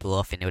lot of people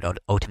off, and it would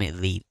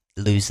ultimately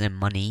lose them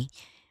money.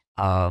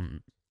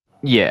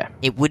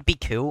 It would be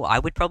cool. I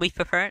would probably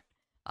prefer it.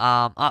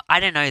 I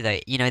don't know though.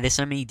 There's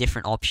so many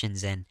different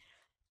options,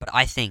 but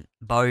I think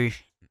Bo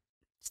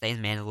stays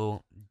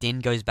Mandalore.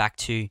 Din goes back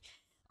to.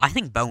 I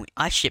think Bo.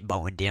 I ship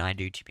Bo and Din. I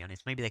do, to be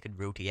honest. Maybe they could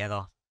rule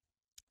together.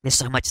 There's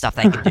so much stuff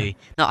they could do.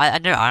 No, I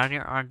do.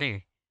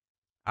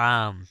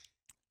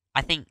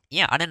 I think,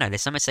 I don't know.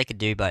 There's so much they could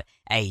do, but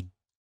hey,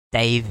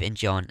 Dave and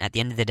John, at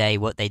the end of the day,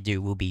 what they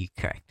do will be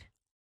correct.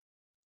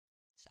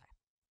 So.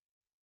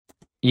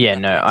 Yeah,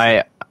 no,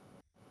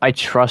 I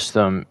trust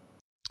them.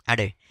 I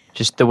do.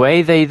 Just the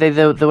way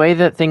the way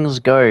that things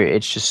go,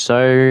 it's just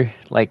so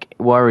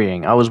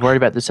worrying. I was worried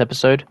about this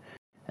episode,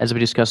 as we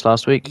discussed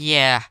last week.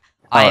 Yeah,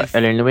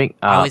 earlier in the week.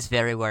 I was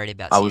very worried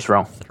about. I was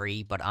wrong.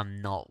 3, but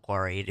I'm not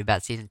worried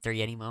about season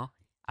 3 anymore.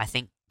 I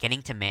think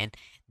getting to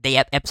the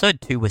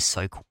episode 2 was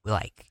so cool.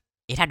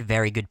 It had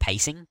very good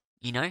pacing.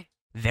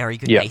 Very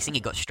good pacing.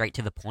 It got straight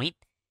to the point,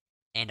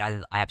 and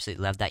I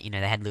absolutely loved that. They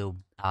had little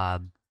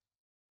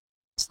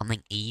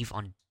something Eve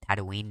on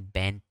Tatooine,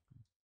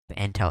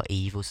 Banter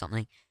Eve or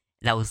something.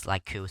 That was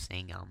cool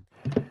seeing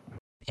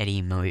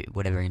Eddie Mo,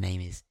 whatever his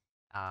name is,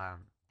 again,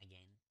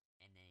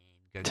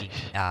 and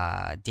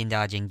then Din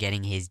Djarin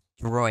getting his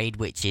droid,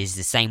 which is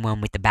the same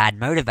one with the bad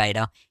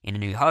motivator in A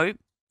New Hope.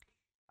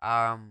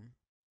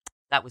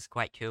 That was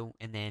quite cool,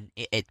 and then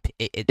it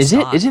is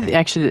it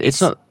actually?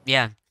 It's not.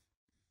 Yeah,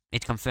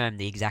 it's confirmed,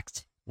 the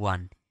exact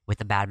one with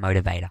the bad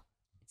motivator.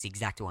 It's the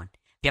exact one.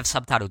 If you have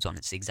subtitles on,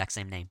 it's the exact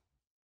same name.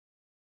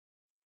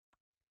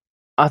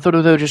 I thought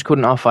they were just called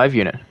an R5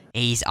 unit.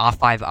 He's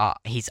R5.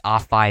 He's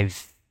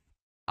R5,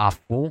 R4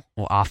 or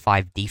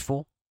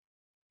R5D4.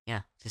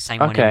 Yeah, it's the same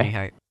one in New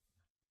Hope.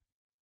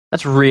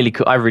 That's really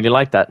cool. I really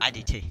like that. I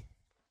do too.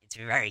 It's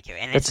very cool.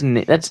 And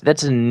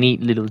that's a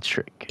neat little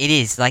trick. It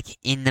is,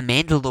 in The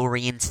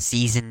Mandalorian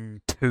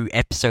Season 2,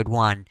 Episode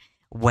 1,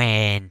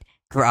 when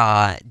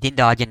Din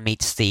Djarin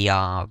meets the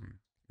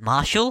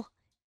Marshal.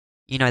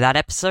 That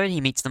episode?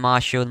 He meets the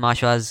Marshal. The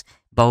Marshal has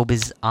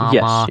Bulba's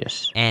armor.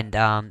 Yes. And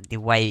the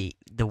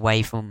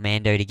way for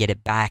Mando to get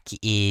it back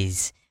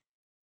is,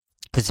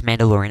 because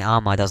Mandalorian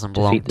armor doesn't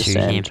belong to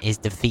him, is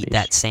defeat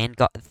that sand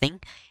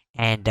thing.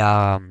 And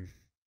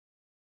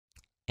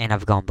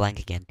I've gone blank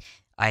again.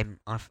 I'm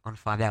on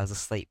 5 hours of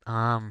sleep.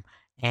 And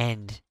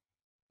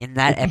in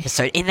that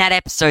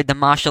episode, the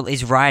Marshal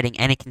is riding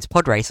Anakin's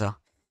pod racer.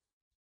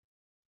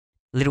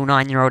 Little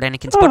 9-year-old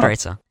Anakin's pod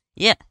racer.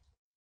 Yeah.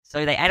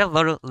 So they add a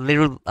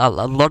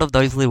lot of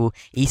those little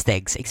Easter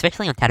eggs,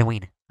 especially on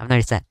Tatooine. I've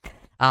noticed that.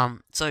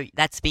 So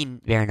that's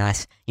been very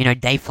nice.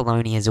 Dave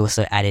Filoni has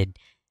also added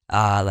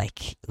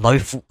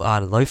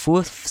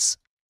Low-Forths,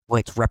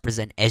 which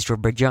represent Ezra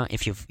Bridger.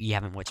 If you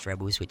haven't watched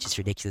Rebels, which is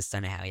ridiculous,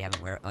 don't know how you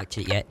haven't watched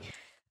it yet.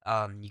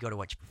 You gotta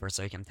watch it before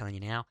Ahsoka, I'm telling you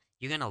now.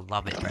 You're gonna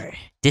love it, bro.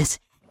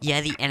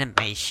 The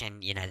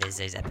animation, there's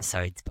those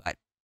episodes, but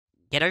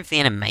get over the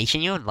animation,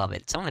 you'll love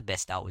it. It's one of the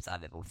best Star Wars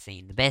I've ever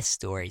seen. The best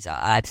stories,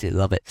 I absolutely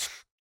love it.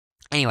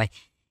 Anyway,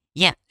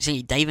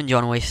 see, Dave and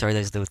John always throw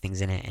those little things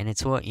in it, and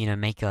it's what,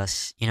 make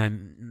us,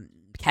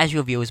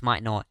 casual viewers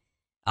might not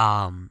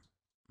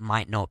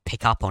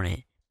pick up on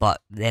it, but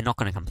they're not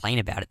going to complain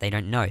about it. They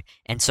don't know.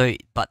 And so,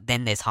 but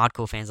then there's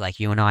hardcore fans like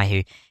you and I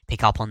who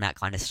pick up on that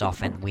kind of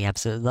stuff, and we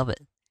absolutely love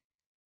it.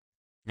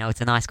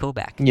 It's a nice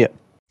callback. Yeah.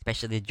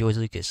 Especially to George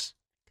Lucas,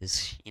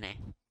 because,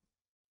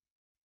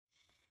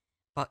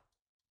 But,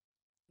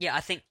 yeah, I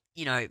think,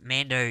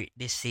 Mando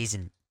this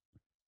season,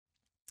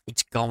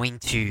 it's going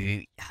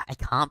to... I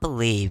can't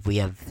believe we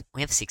have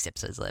 6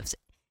 episodes left.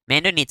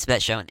 Mando needs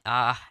about showing...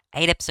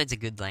 8 episodes a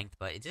good length,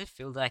 but it just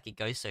feels like it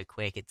goes so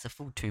quick. It's a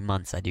full 2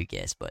 months, I do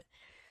guess, but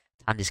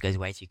time just goes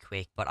way too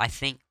quick. But I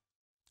think,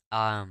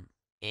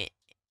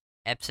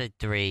 episode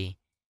 3...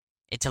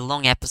 It's a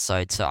long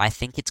episode, so I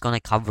think it's going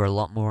to cover a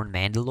lot more on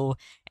Mandalore,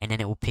 and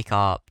then it will pick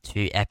up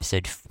to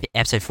episode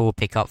 4 will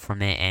pick up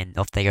from it, and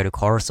off they go to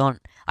Coruscant.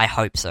 I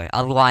hope so.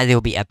 Otherwise, it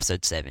will be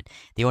episode 7.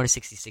 The Order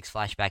 66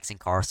 flashbacks in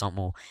Coruscant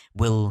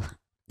will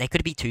they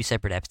could be 2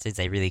 separate episodes,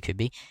 they really could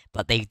be,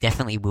 but they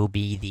definitely will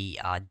be the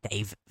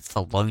Dave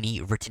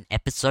Filoni written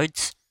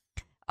episodes.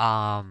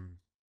 And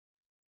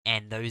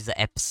those are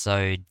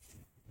episode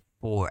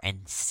 4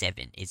 and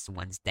 7 is the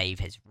ones Dave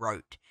has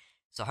wrote.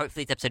 So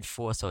hopefully it's episode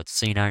 4, so it's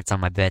sooner. It's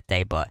on my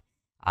birthday, but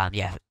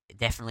yeah,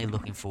 definitely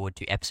looking forward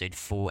to episode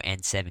 4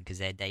 and 7 because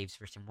they're Dave's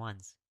written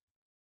ones.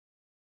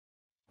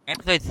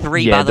 Episode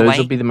 3, by the way... Yeah, those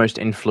will be the most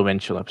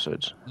influential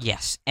episodes.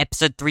 Yes.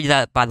 Episode 3,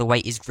 that, by the way,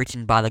 is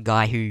written by the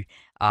guy who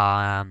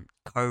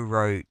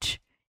co-wrote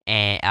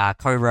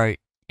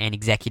and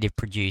executive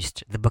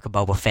produced the Book of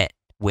Boba Fett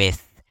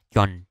with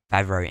Jon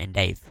Favreau and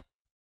Dave.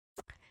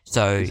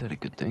 So... Is that a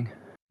good thing?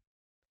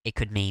 It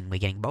could mean we're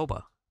getting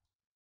Boba.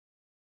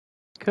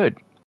 Good.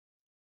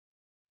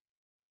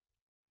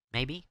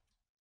 Maybe.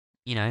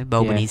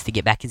 Boba needs to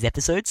get back his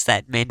episodes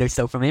that Mando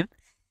stole from him.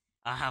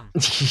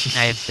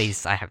 No,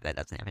 please, I hope that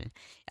doesn't happen.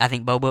 I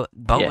think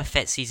Boba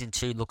Fett Season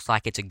 2 looks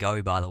like it's a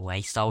go, by the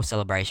way. Star Wars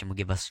Celebration will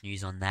give us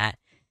news on that.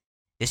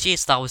 This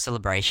year's Star Wars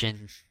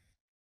Celebration,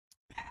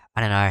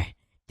 I don't know.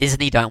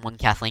 Disney don't want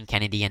Kathleen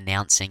Kennedy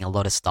announcing a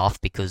lot of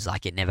stuff because,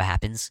 it never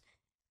happens.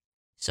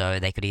 So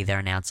they could either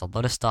announce a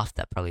lot of stuff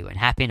that probably won't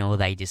happen, or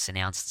they just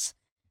announce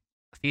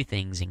a few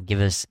things and give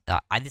us...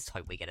 I just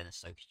hope we get an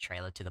Ahsoka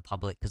trailer to the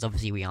public, because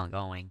obviously we aren't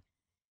going.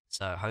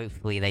 So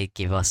hopefully they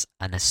give us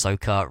an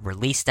Ahsoka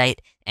release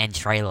date and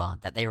trailer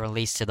that they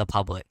release to the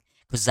public.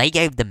 Because they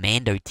gave the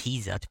Mando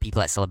teaser to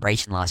people at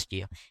Celebration last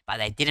year, but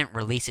they didn't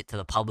release it to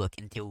the public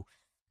until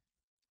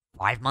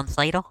 5 months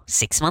later?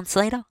 6 months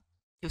later?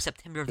 Till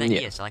September of that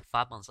year, so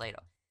 5 months later.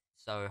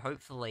 So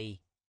hopefully,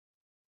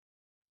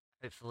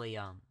 we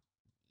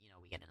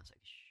get an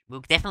Ahsoka... We'll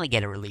definitely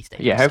get a release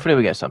date. Yeah, hopefully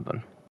we get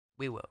something.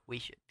 We will. We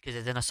should. Because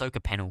there's an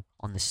Ahsoka panel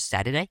on this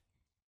Saturday.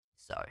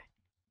 So,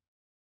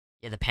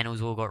 yeah, the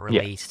panels all got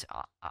released.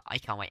 Yeah. I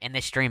can't wait. And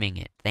they're streaming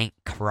it. Thank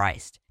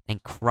Christ.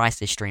 Thank Christ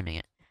they're streaming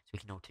it. So we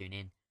can all tune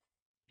in.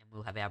 And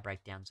we'll have our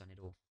breakdowns on it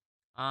all.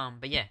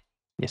 But yeah.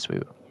 Yes, we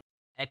will.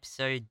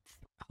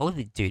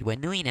 Holy dude, we're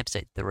nearly in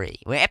episode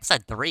 3. We're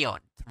episode 3 on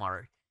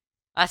tomorrow.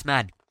 That's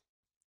mad.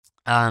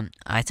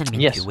 It's only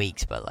been 2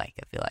 weeks, but, I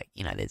feel like,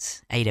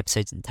 there's 8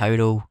 episodes in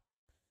total.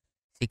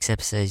 6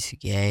 episodes to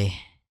go.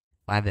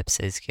 5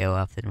 episodes to go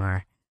after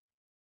tomorrow.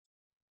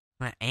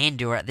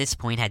 Andor at this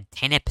point had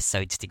 10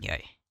 episodes to go.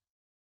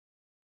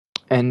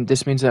 And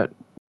this means that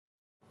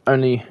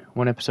only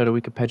 1 episode a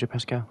week of Pedro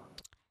Pascal.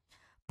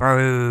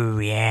 Bro,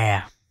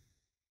 yeah.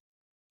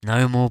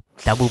 No more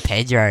double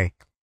Pedro.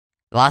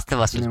 Last of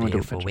Us was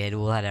beautiful. We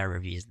all had our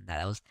reviews and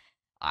that. Was,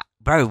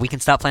 bro, we can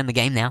start playing the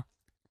game now.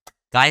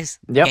 Guys,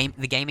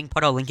 the gaming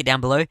pod, I'll link it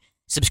down below.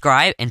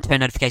 Subscribe and turn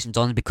notifications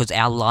on because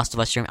our Last of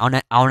Us stream,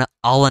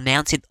 I'll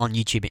announce it on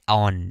YouTube,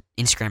 on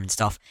Instagram and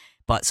stuff,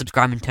 but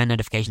subscribe and turn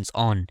notifications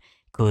on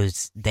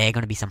because they're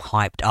going to be some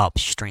hyped up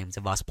streams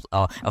of us,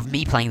 of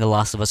me playing The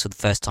Last of Us for the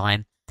first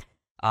time,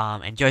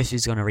 and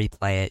Josue's going to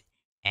replay it,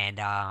 and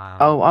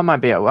I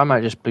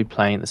might just be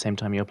playing at the same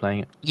time you're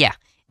playing it. Yeah,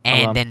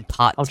 and then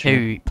part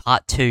two,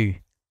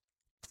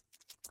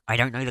 I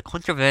don't know the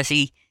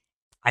controversy.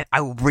 I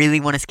really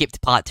want to skip to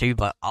part 2,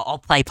 but I'll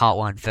play part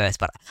 1 first.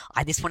 But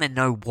I just want to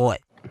know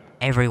what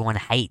everyone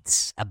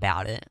hates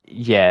about it.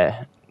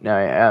 Yeah,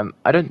 no,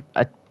 I don't.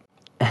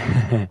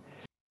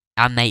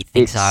 Our mate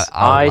thinks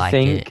I like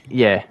think, it.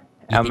 Yeah,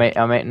 our mate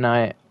and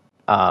I,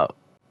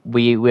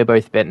 we're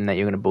both betting that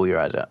you're going to bawl your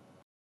eyes out.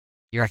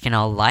 You reckon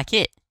I'll like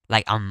it?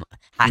 I'm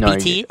happy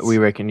tears? We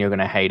reckon you're going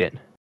to hate it.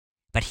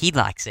 But he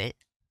likes it.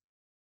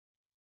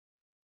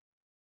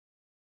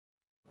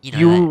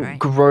 You'll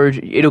grow.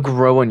 It'll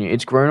grow on you.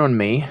 It's grown on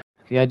me.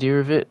 The idea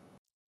of it,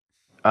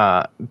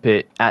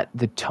 but at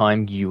the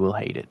time you will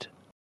hate it.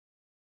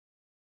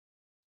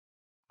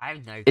 I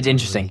have no. It's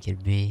interesting. It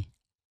could be.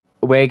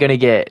 We're gonna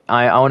get.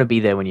 I want to be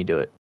there when you do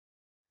it.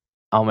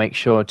 I'll make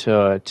sure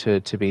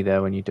to be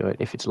there when you do it.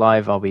 If it's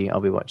live, I'll be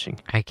watching.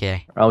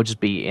 Okay. I'll just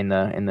be in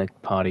the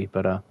party,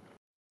 but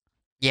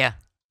Yeah.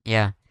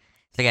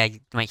 So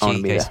make sure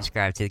you go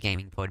subscribe to the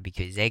Gaming Pod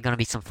because they're gonna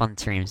be some fun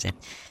streams and.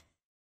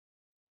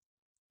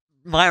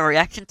 My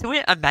reaction to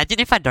it,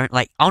 imagine if I don't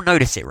I'll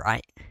notice it,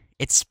 right?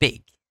 It's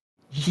big.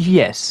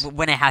 Yes.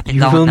 When it happens,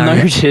 you will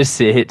notice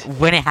it.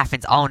 When it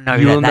happens, I'll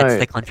know that's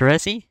the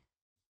controversy.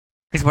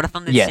 Because what if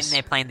I'm just Yes. sitting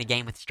there playing the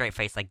game with a straight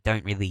face, like,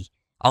 don't really...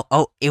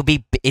 it'll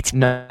be... It's...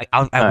 No,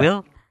 I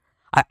will?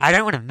 I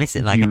don't want to miss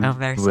it, like, I'm you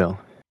embarrassed. will.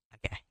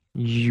 Okay.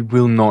 You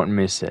will not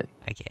miss it.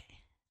 Okay.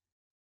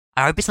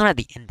 I hope it's not at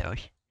the end, though.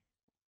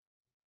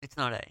 It's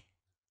not a...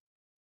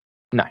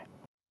 No.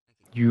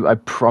 I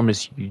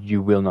promise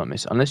you will not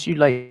miss it. Unless you,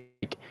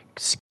 like,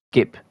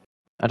 skip.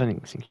 I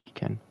don't think you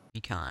can. You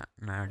can't.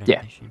 No, I don't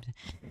Yeah. assume so.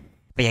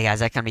 But yeah, guys,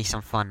 that can be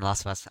some fun,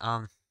 Last of Us.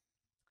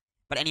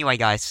 But anyway,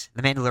 guys,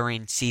 The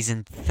Mandalorian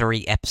Season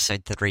 3,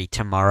 Episode 3,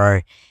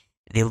 tomorrow.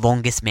 The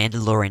longest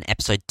Mandalorian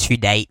episode to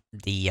date,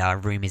 the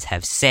rumors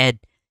have said.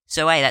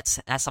 So, hey, that's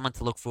something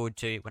to look forward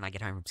to when I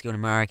get home from school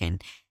tomorrow. I can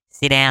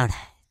sit down,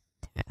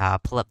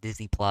 pull up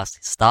Disney Plus,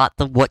 start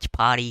the watch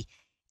party,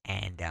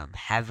 and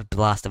have a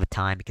blast of a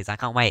time, because I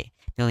can't wait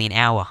nearly an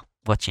hour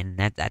watching.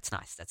 That's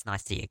nice. That's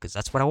nice to hear, because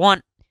that's what I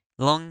want.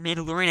 Long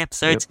Mandalorian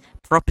episodes,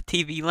 proper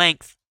TV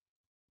length.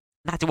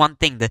 That's one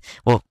thing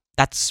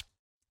that's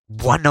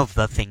one of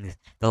the things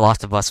The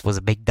Last of Us was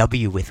a big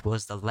W with,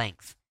 was the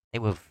length. They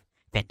were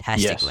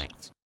fantastic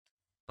lengths.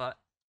 But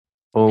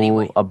all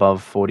anyway.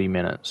 Above 40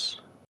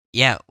 minutes.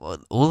 Yeah,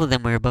 well, all of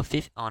them were above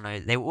 50. Oh no,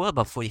 they were all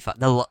above 45.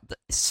 The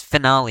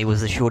finale was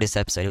the shortest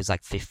episode. It was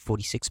like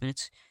 46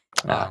 minutes.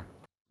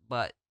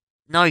 But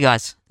no,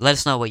 guys, let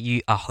us know what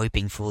you are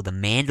hoping for. The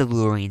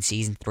Mandalorian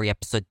Season 3,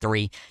 Episode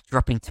 3,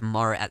 dropping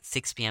tomorrow at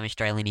 6 p.m.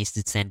 Australian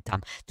Eastern Standard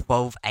Time,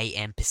 12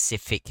 a.m.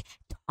 Pacific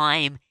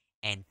Time,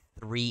 and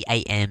 3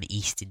 a.m.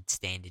 Eastern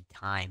Standard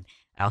Time.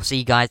 I'll see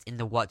you guys in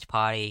the watch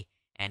party,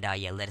 and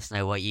yeah, let us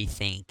know what you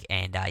think,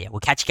 and yeah,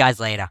 we'll catch you guys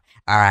later.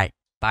 Alright,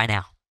 bye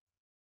now.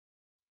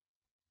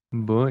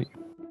 Bye.